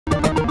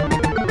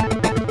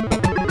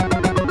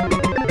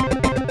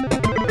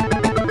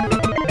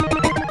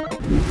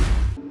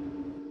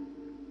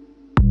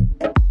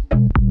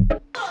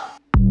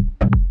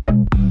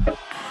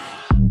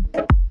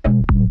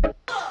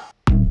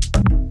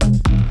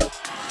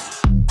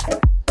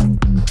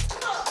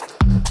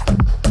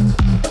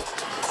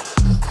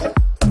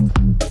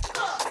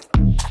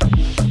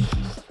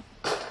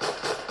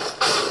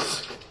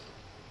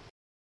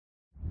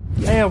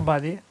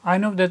everybody, I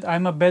know that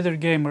I'm a better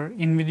gamer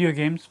in video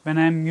games when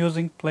I'm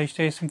using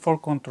PlayStation 4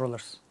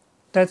 controllers.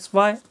 That's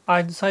why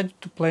I decided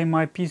to play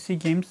my PC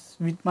games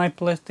with my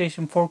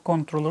PlayStation 4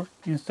 controller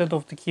instead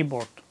of the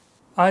keyboard.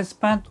 I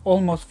spent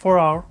almost 4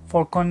 hours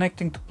for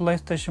connecting the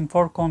PlayStation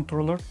 4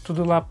 controller to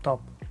the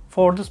laptop.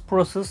 For this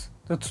process,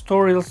 the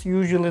tutorials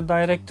usually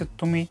directed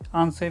to me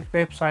unsafe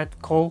website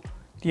called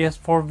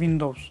PS4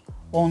 Windows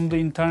on the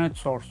internet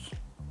source.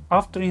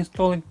 After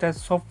installing that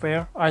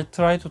software, I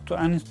tried to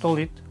uninstall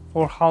it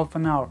for half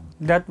an hour.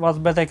 That was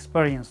bad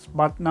experience,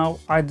 but now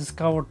I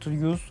discovered to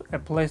use a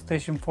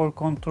PlayStation 4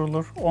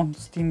 controller on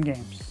Steam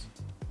games.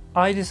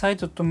 I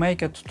decided to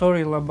make a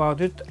tutorial about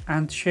it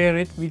and share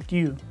it with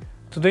you.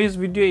 Today's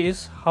video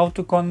is how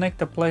to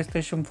connect a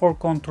PlayStation 4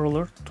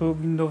 controller to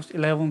Windows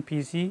 11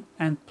 PC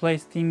and play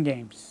Steam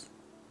games.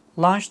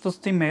 Launch the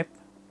Steam app,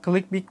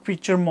 click Big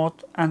Picture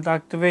mode and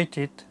activate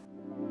it.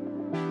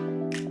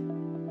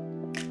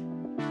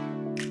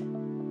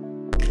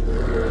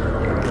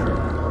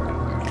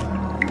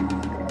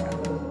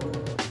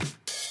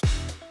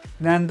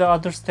 Then the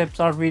other steps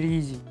are very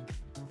easy.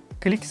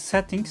 Click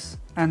Settings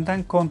and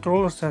then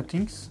Controller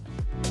Settings.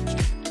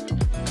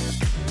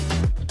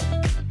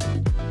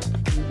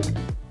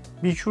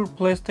 Be sure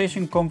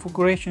PlayStation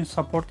configuration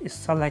support is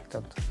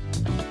selected.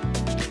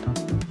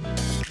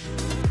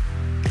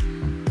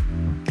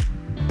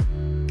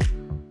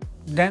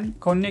 Then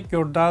connect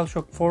your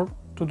DualShock 4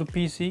 to the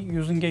PC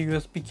using a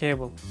USB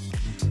cable.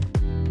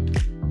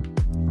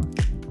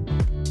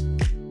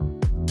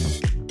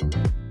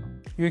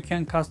 You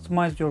can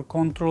customize your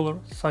controller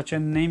such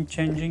as name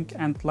changing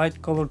and light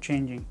color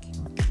changing.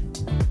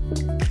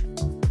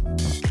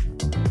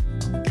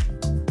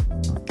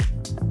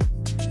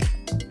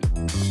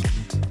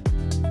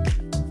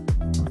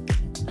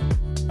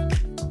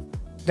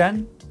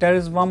 Then there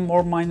is one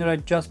more minor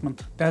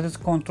adjustment, that is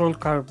control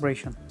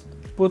calibration.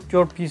 Put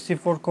your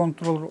PS4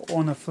 controller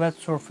on a flat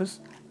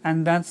surface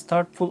and then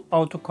start full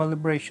auto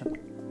calibration.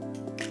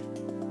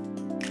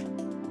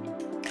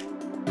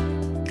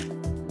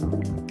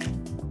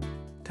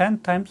 Ten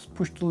times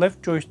push the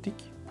left joystick,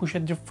 push a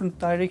different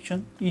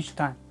direction each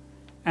time,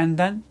 and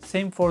then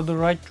same for the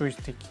right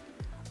joystick.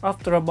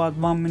 After about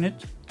 1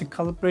 minute, the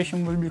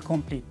calibration will be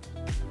complete.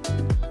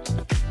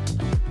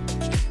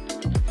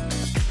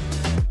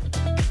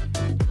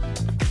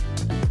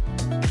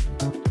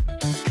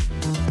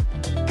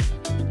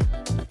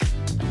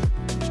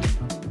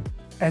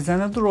 As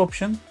another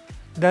option,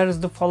 there is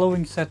the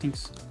following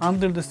settings.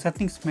 Under the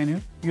settings menu,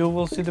 you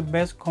will see the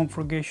best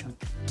configuration.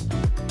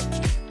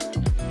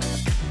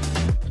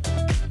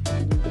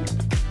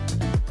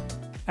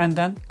 And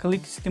then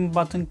click Steam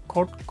button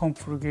code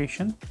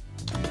configuration.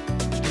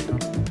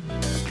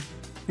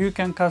 You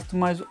can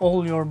customize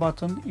all your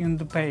buttons in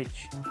the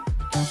page.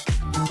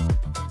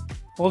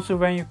 Also,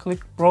 when you click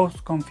Browse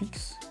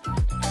Configs,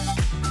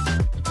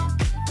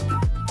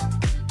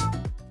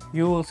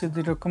 you will see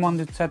the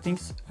recommended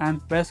settings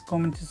and best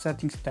community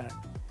settings there.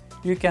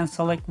 You can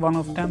select one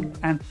of them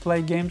and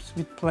play games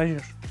with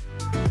pleasure.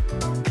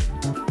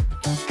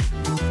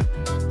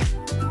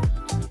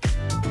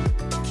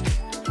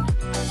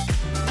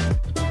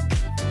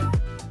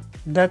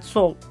 That's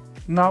all.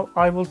 Now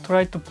I will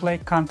try to play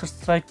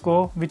Counter-Strike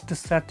Go with the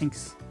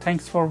settings.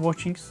 Thanks for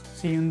watching.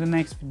 See you in the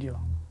next video.